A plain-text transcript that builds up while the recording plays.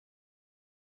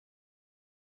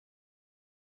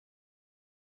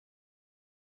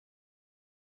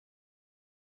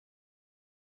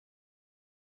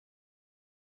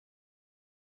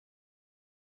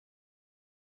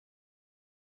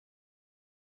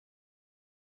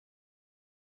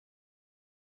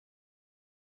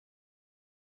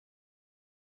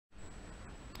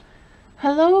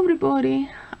Hello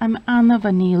everybody, I'm Anna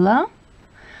Vanila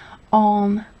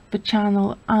on the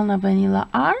channel Anna Vanila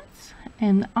Arts,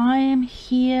 and I am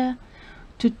here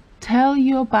to tell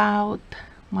you about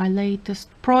my latest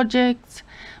projects,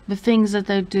 the things that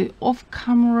I do off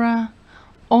camera,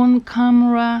 on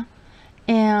camera,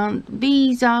 and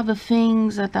these are the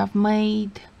things that I've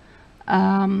made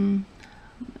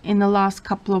in the last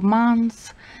couple of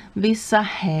months. These are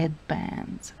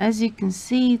headbands. As you can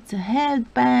see, it's a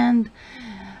headband,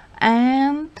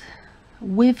 and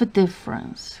with a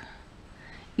difference.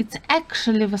 It's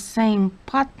actually the same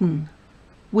pattern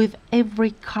with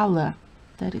every color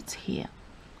that it's here.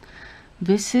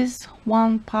 This is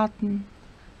one pattern,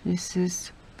 this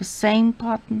is the same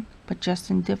pattern but just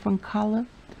in different color.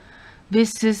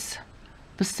 This is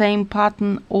the same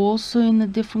pattern also in a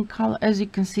different color. As you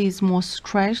can see, it's more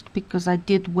stretched because I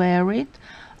did wear it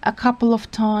a couple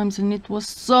of times and it was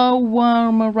so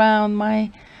warm around my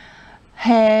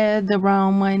head,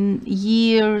 around my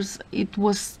ears. It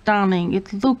was stunning.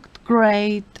 It looked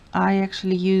great. I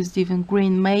actually used even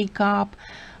green makeup,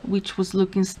 which was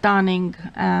looking stunning,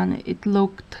 and it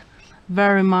looked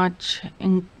very much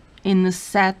in the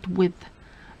set with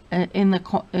in the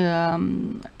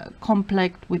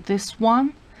complex with this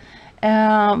one.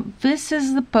 This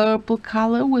is the purple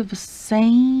color with the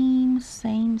same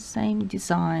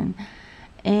design,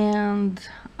 and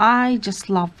I just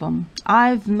love them.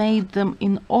 I've made them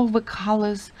in all the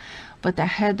colors that I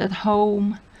had at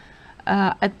home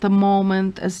at the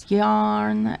moment as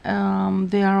yarn.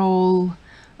 They are all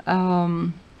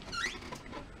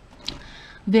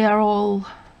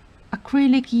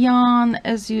acrylic yarn.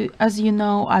 As you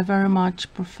know, I very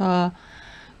much prefer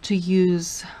to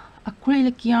use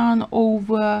acrylic yarn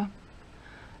over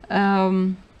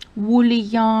woolly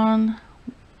yarn.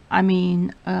 I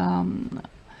mean,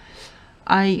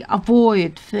 I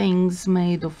avoid things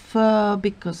made of fur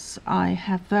because I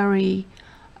have very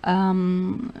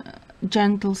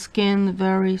gentle skin,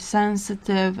 very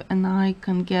sensitive, and I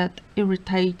can get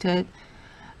irritated.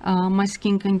 My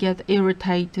skin can get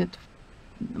irritated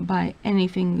by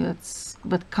anything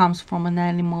that comes from an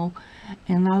animal,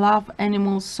 and I love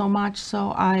animals so much,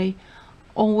 so I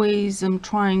always am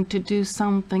trying to do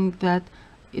something that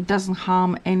it doesn't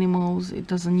harm animals, it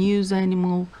doesn't use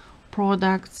animal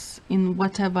products in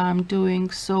whatever I'm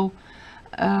doing. So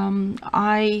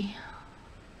I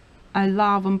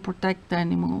love and protect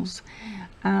animals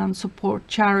and support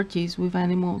charities with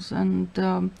animals, and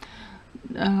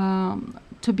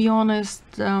to be honest,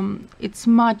 it's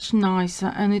much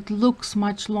nicer and it looks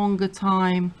much longer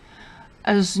time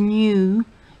as new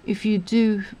if you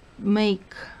do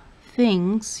make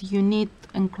things, you knit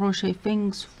and crochet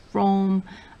things from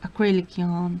acrylic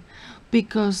yarn,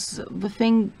 because the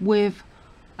thing with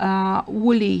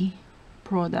woolly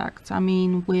products, I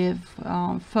mean with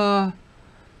fur,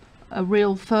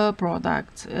 real fur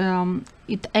products,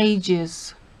 it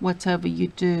ages whatever you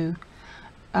do.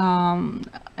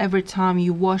 Every time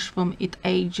you wash them, it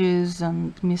ages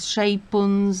and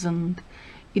misshapens, and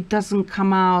it doesn't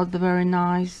come out very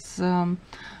nice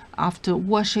after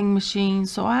washing machine.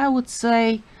 So I would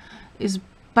say it's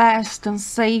best and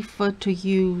safer to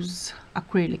use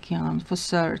acrylic yarn for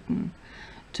certain,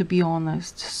 to be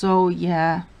honest. So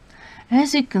yeah,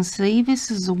 as you can see,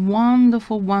 this is a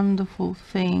wonderful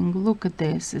thing. Look at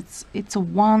this. It's a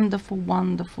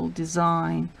wonderful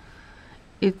design.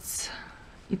 It's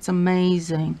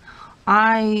amazing.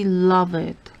 I love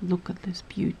it. Look at this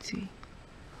beauty.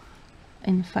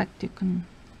 In fact, you can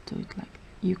do it like,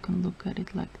 you can look at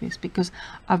it like this, because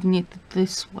I've knitted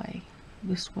this way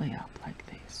up like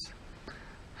this.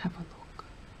 Have a look.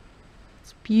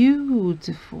 It's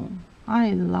beautiful.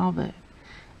 I love it.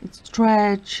 It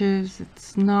stretches,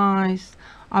 it's nice.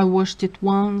 I washed it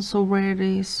once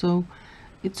already, so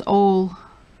it's all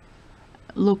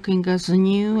looking as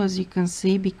new, as you can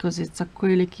see, because it's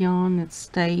acrylic yarn. It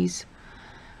stays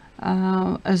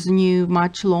as new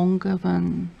much longer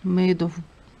than made of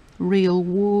real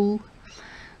wool.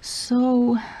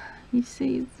 So you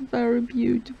see, it's very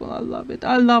beautiful. I love it.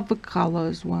 I love the color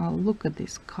as well. Look at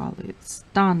this color, it's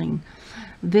stunning.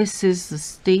 This is the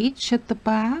stitch at the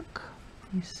back.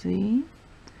 You see,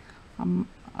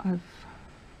 I've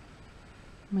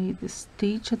made the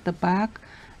stitch at the back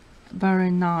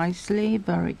very nicely,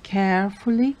 very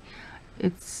carefully.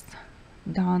 It's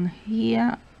done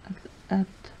here at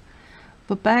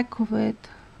the back of it,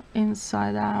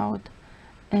 inside out,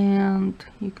 and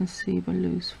you can see the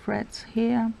loose threads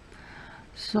here.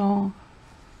 So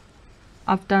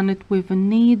I've done it with a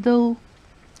needle,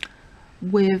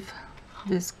 with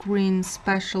this green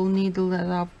special needle that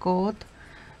I've got.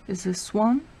 Is this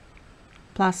one,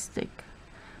 plastic.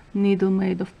 needle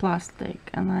made of plastic,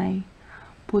 and I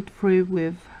put through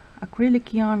with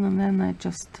acrylic yarn, and then I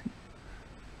just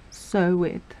sew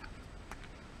it.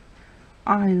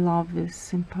 I love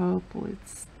this in purple.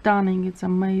 It's stunning, it's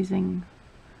amazing.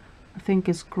 I think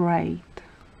it's great.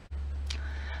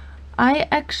 I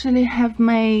actually have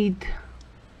made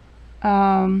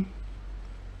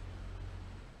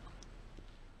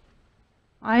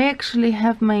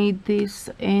this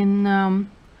in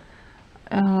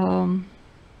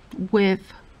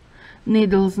with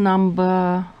needles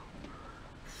number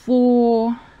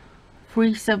 4,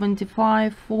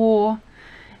 375, 4,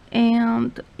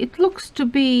 and it looks to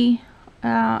be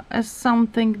as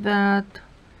something that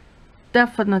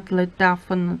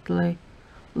definitely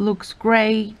looks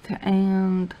great,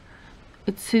 and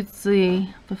it suits the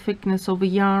thickness of a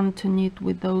yarn to knit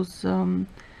with those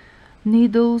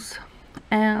needles.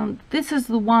 And this is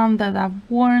the one that I've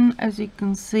worn. As you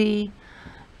can see,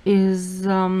 is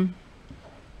in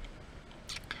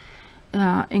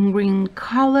green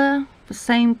color, the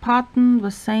same pattern,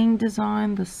 the same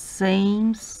design, the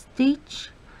same stitch.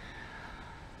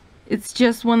 It's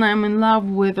just when I'm in love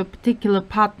with a particular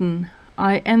pattern,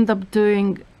 I end up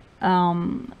doing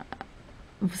the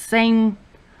same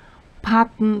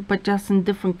pattern but just in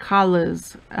different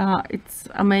colors. It's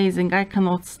amazing. I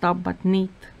cannot stop but knit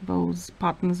those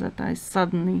patterns that I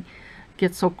suddenly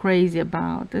get so crazy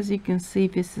about. As you can see,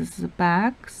 this is the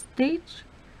back stitch.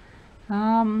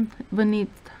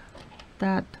 Beneath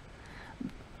that,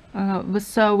 the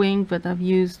sewing that I've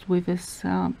used with this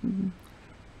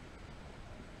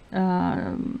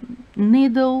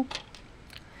needle,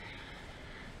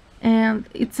 and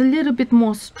it's a little bit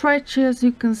more stretchy, as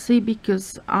you can see,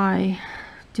 because I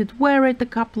did wear it a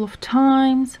couple of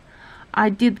times. I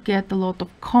did get a lot of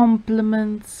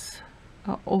compliments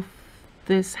of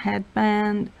this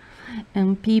headband,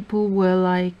 and people were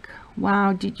like,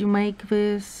 wow, did you make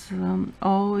this?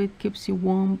 Oh, it keeps you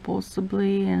warm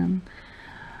possibly, and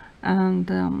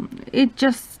it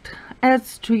just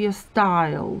adds to your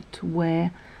style to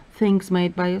wear things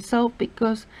made by yourself,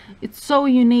 because it's so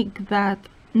unique that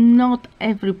not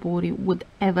everybody would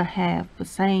ever have the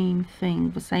same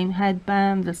thing, the same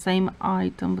headband, the same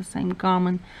item, the same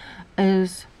garment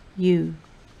as you.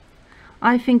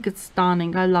 I think it's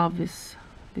stunning. I love this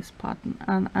pattern,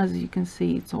 and as you can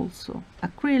see, it's also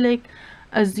acrylic,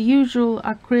 as usual,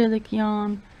 acrylic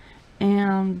yarn,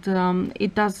 and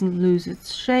it doesn't lose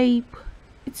its shape.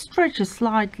 It stretches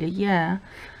slightly, yeah,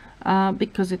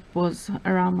 because it was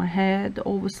around my head,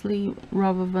 obviously,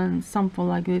 rather than something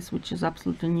like this, which is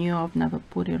absolutely new. I've never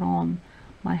put it on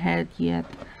my head yet,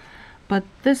 but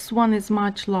this one is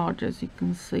much larger. As you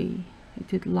can see, it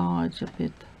did large a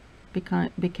bit,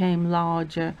 became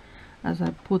larger as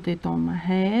I put it on my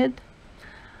head.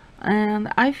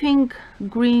 And I think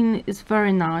green is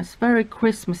very nice, very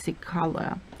Christmassy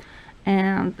color,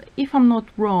 and if I'm not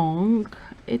wrong,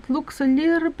 it looks a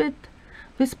little bit,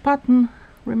 this pattern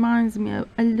reminds me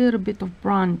a little bit of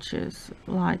branches,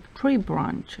 like tree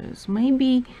branches,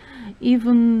 maybe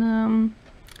even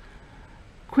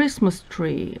Christmas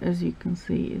tree. As you can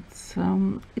see, it's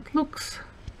it looks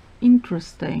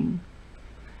interesting,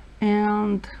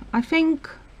 and I think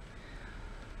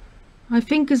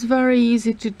it's very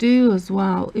easy to do as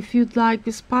well. If you'd like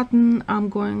this pattern, I'm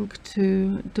going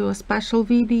to do a special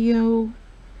video,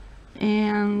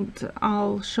 and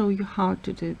I'll show you how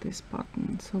to do this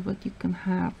pattern, so that you can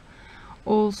have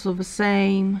also the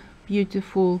same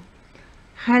beautiful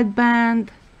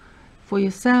headband for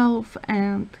yourself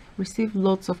and receive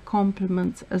lots of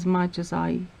compliments, as much as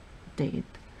I did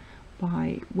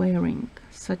by wearing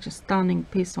such a stunning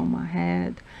piece on my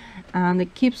head. And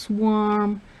it keeps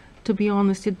warm. To be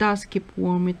honest, it does keep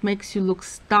warm. It makes you look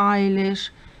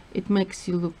stylish, it makes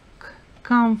you look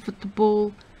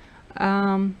comfortable.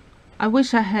 I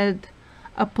wish I had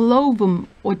a pullover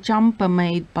or jumper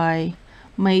made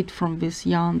from this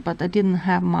yarn, but I didn't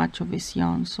have much of this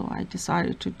yarn, so I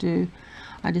decided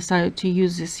to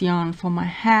use this yarn for my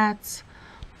hats,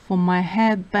 for my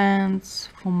headbands,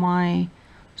 for my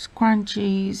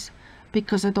scrunchies,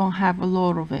 because I don't have a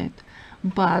lot of it.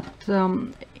 But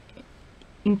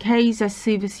in case I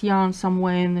see this yarn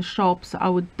somewhere in the shops, I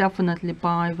would definitely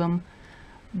buy them.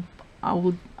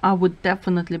 I would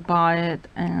definitely buy it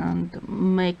and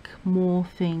make more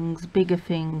things, bigger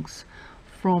things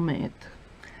from it.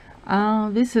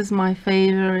 This is my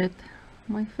favorite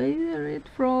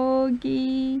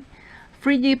froggy,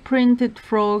 3D printed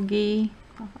froggy.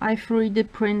 I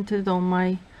 3D printed on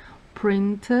my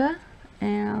printer,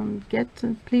 and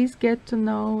please get to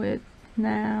know it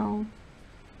now.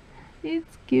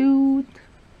 It's cute,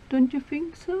 don't you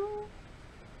think so?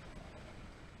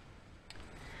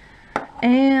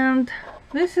 And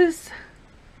this is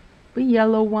the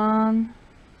yellow one,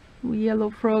 yellow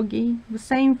froggy, the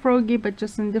same froggy but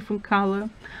just in different color.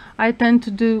 I tend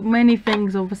to do many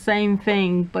things of the same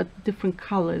thing but different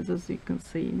colors, as you can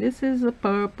see. This is a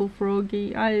purple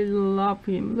froggy. I love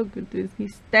him. Look at this, he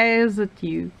stares at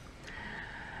you,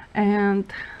 and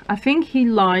I think he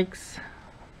likes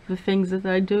the things that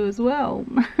I do as well.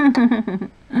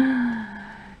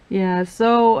 Yeah,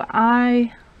 so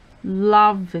I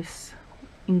love this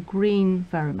in green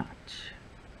very much.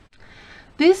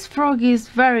 This froggy is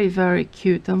very, very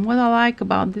cute, and what I like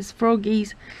about these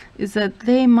froggies is that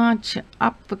they match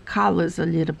up the colors a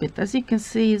little bit. As you can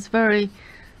see, it's very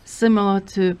similar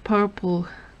to purple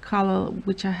color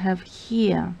which I have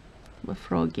here, the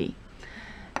froggy,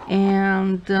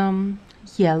 and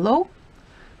yellow.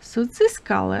 So it's this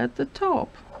color at the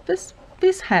top, this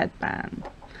headband.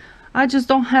 I just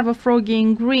don't have a froggy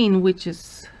in green, which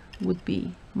would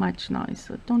be much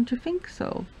nicer, don't you think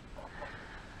so?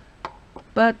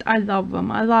 But I love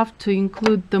them. I love to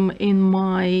include them in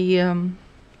my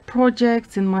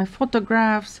projects, in my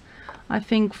photographs. I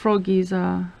think froggies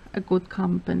are a good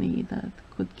company that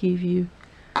could give you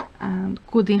and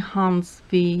could enhance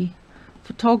the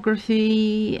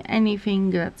photography,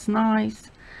 anything that's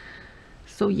nice.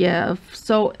 So yeah,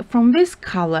 so from this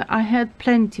color I had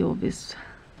plenty of this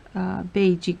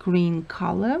beigey green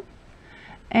color,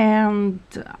 and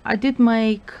I did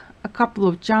make a couple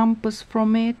of jumpers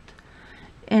from it,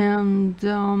 and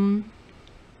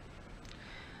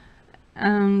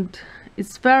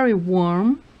it's very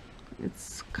warm.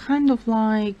 It's kind of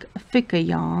like a thicker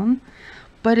yarn,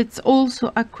 but it's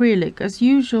also acrylic. As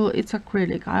usual, it's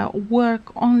acrylic. I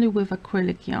work only with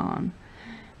acrylic yarn,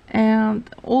 and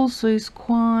also is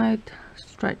quite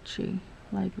stretchy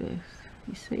like this,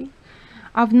 you see.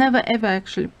 I've never ever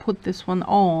actually put this one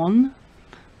on,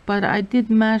 but I did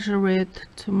measure it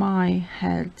to my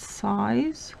head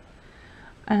size,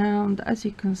 and as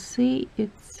you can see,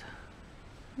 it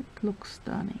looks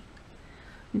stunning.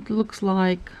 It looks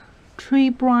like tree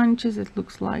branches, it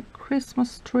looks like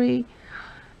Christmas tree.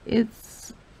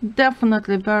 It's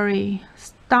definitely very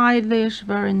stylish,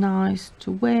 very nice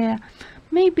to wear.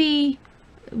 Maybe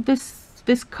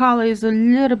this color is a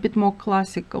little bit more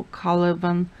classical color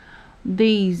than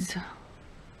these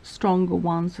stronger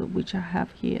ones which I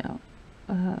have here,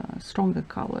 stronger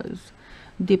colors,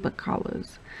 deeper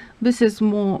colors. This is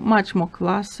much more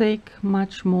classic,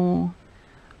 much more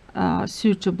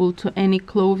suitable to any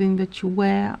clothing that you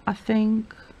wear, I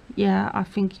think. Yeah, I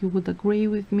think you would agree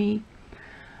with me.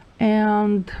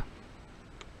 And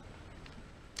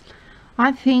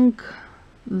I think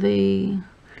the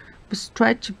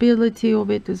stretchability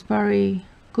of it is very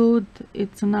good.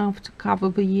 It's enough to cover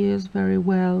the ears very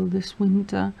well this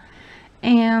winter,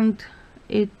 and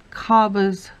it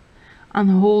covers and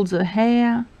holds the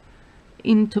hair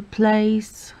into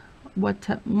place.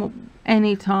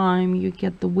 Anytime you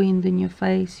get the wind in your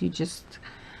face, you just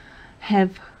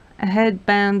have a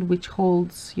headband which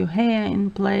holds your hair in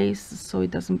place so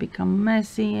it doesn't become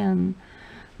messy and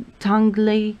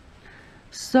tangly.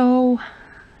 So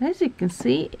as you can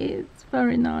see, it's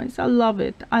very nice. I love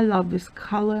it. I love this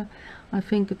color. I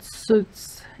think it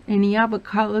suits any other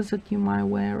colors that you might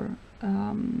wear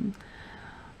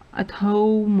at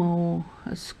home or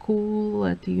at school,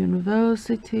 at the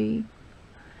university.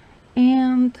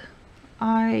 And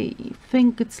I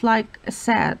think it's like a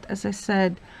set. As I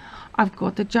said, I've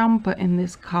got a jumper in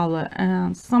this color,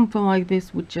 and something like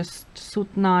this would just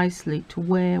suit nicely to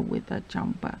wear with that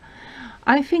jumper.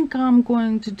 I think I'm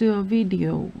going to do a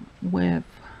video with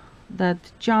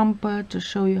that jumper to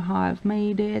show you how I've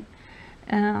made it,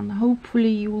 and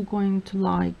hopefully you're going to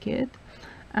like it.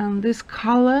 And this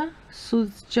color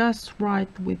suits just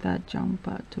right with that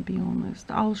jumper, to be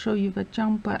honest. I'll show you the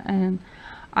jumper, and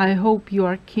I hope you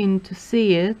are keen to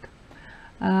see it.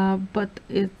 But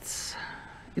it's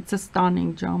a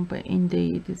stunning jumper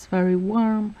indeed. It's very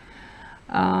warm.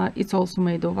 It's also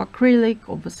made of acrylic,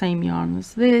 of the same yarn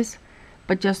as this,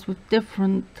 but just with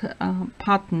different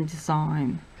pattern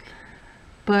design.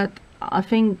 But I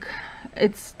think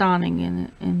it's stunning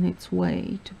in its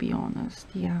way, to be honest.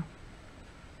 Yeah.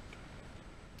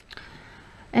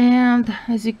 And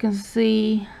as you can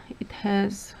see, it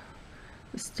has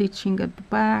stitching at the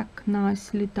back,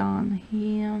 nicely done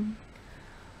here.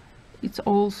 It's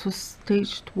also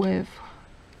stitched with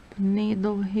the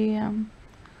needle here,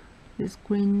 this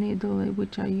green needle,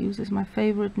 which I use as my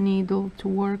favorite needle to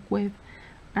work with,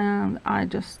 and I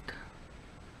just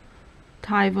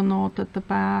tie the knot at the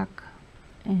back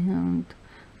and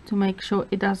to make sure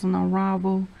it doesn't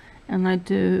unravel, and I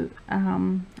do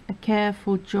a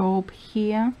careful job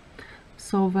here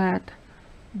so that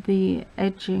the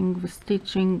edging, the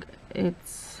stitching,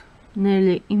 it's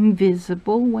nearly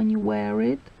invisible when you wear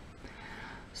it,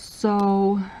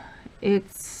 so it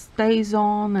stays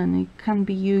on and it can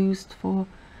be used for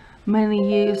many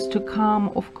years to come,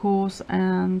 of course.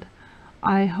 And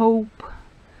I hope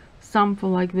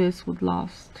something like this would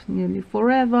last nearly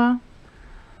forever,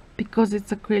 because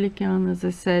it's acrylic, and as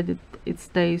I said, it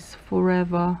stays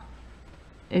forever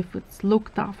if it's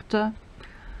looked after.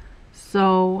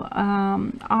 So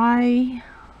I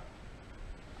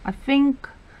think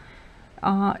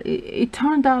it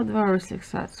turned out very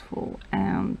successful,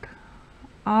 and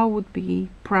I would be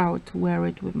proud to wear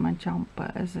it with my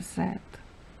jumper, as I said.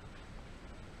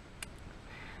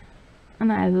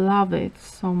 And I love it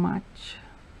so much.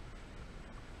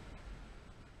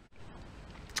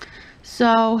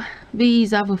 So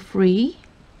these are the three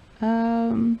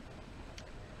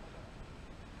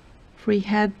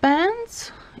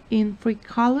headbands in 3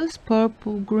 colors: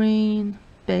 purple, green,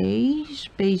 beige,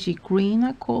 beigey green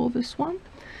I call this one.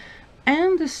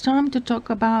 And it's time to talk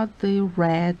about the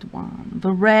red one.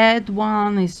 The red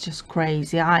one is just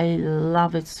crazy. I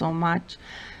love it so much.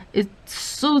 It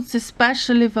suits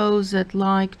especially those that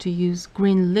like to use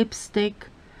green lipstick.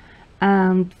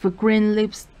 And for green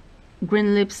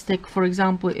lipstick, for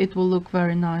example, it will look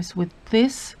very nice with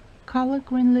this color,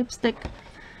 green lipstick,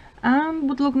 and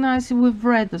would look nice with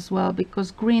red as well,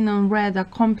 because green and red are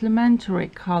complementary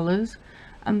colors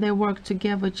and they work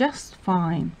together just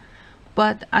fine.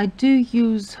 But I do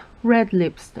use red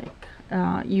lipstick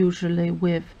usually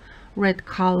with red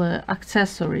color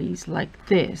accessories like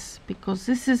this, because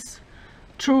this is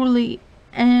truly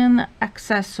an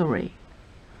accessory.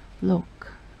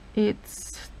 Look,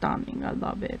 it's stunning. I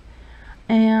love it.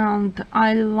 And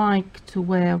I like to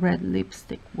wear red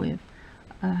lipstick with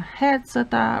heads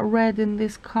that are red in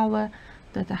this color,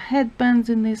 that are headbands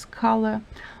in this color.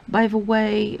 By the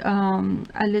way,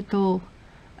 a little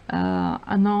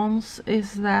announce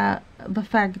is that the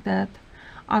fact that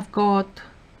I've got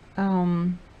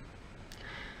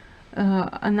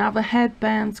another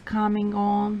headbands coming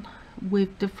on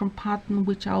with different pattern,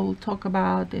 which I will talk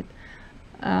about it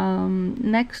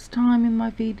next time in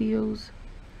my videos.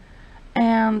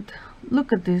 And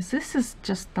look at this, this is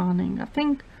just stunning. I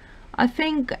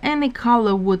think any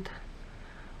color would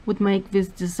make this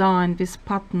design, this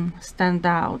pattern stand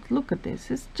out. Look at this,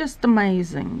 it's just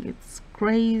amazing. It's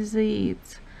crazy,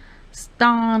 it's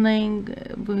stunning.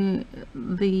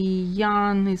 The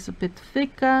yarn is a bit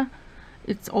thicker.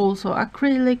 It's also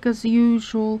acrylic as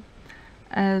usual,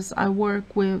 as I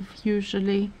work with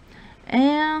usually.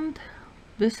 And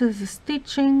this is the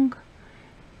stitching.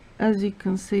 As you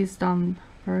can see, it's done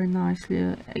very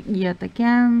nicely yet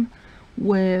again,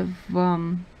 with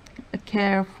a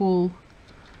careful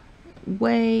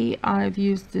way. I've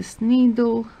used this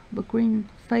needle, the green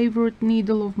favorite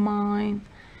needle of mine,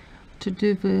 to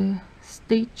do the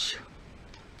stitch,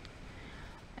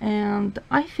 and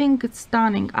I think it's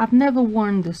stunning. I've never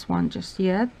worn this one just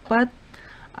yet, but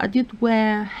I did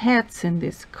wear hats in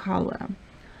this color,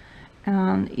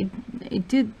 and it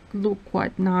did look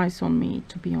quite nice on me,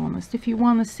 to be honest. If you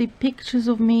want to see pictures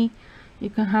of me, you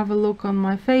can have a look on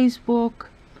my Facebook.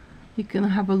 You can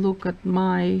have a look at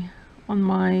my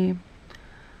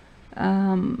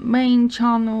main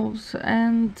channels,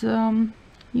 and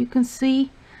you can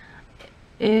see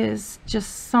is just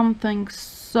something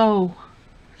so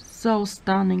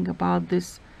stunning about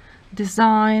this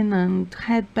design and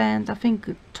headband. I think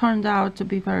it turned out to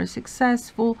be very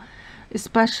successful,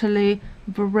 especially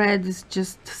the red is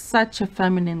just such a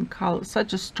feminine color,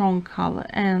 such a strong color,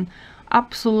 and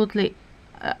absolutely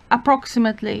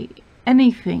approximately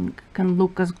anything can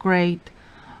look as great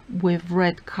with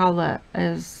red color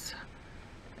as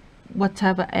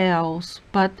whatever else.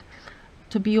 But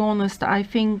to be honest, I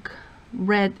think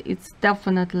red, it's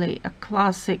definitely a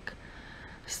classic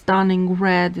stunning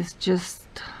red. Is just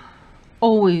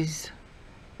always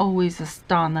a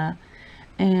stunner.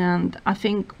 And I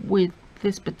think with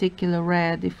this particular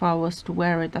red, if I was to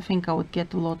wear it, I think I would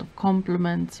get a lot of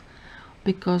compliments,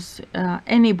 because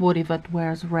anybody that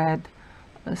wears red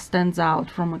stands out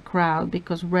from a crowd,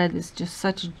 because red is just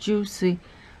such a juicy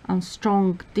and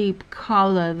strong, deep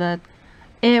color that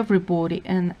everybody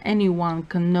and anyone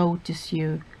can notice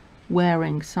you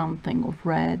wearing something of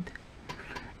red.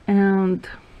 And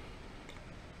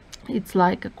it's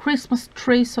like a Christmas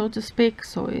tree, so to speak.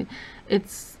 So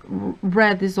it's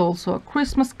red is also a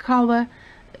Christmas color.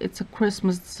 It's a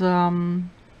Christmas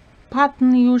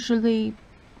pattern, usually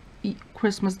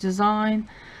Christmas design.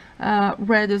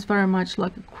 Red is very much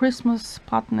like a Christmas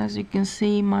pattern. As you can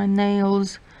see, my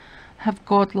nails have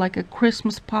got like a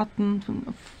Christmas pattern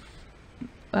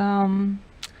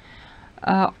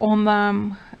on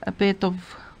them a bit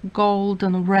of gold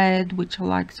and red, which I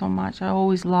like so much. I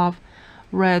always love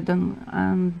red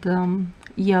and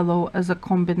yellow as a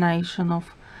combination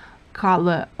of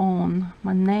color on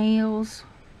my nails,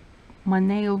 my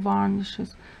nail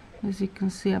varnishes. As you can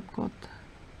see, I've got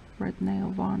red nail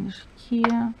varnish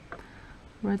here,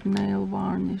 red nail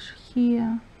varnish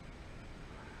here,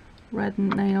 red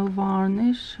nail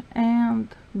varnish,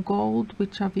 and gold,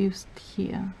 which I've used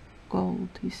here. Gold,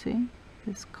 you see,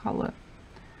 this color.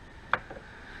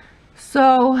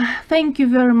 So thank you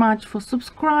very much for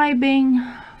subscribing,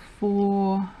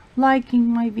 for liking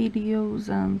my videos,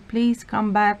 and please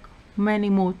come back many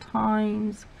more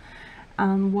times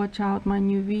and watch out my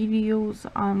new videos.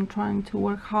 I'm trying to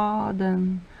work hard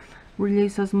and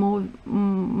release as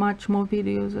much more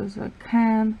videos as I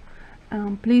can.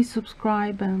 Please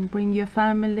subscribe and bring your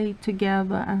family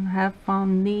together and have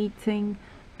fun knitting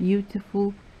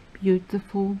beautiful,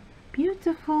 beautiful,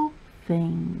 beautiful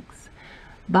things.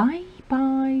 Bye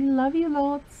bye, love you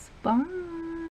lots, bye.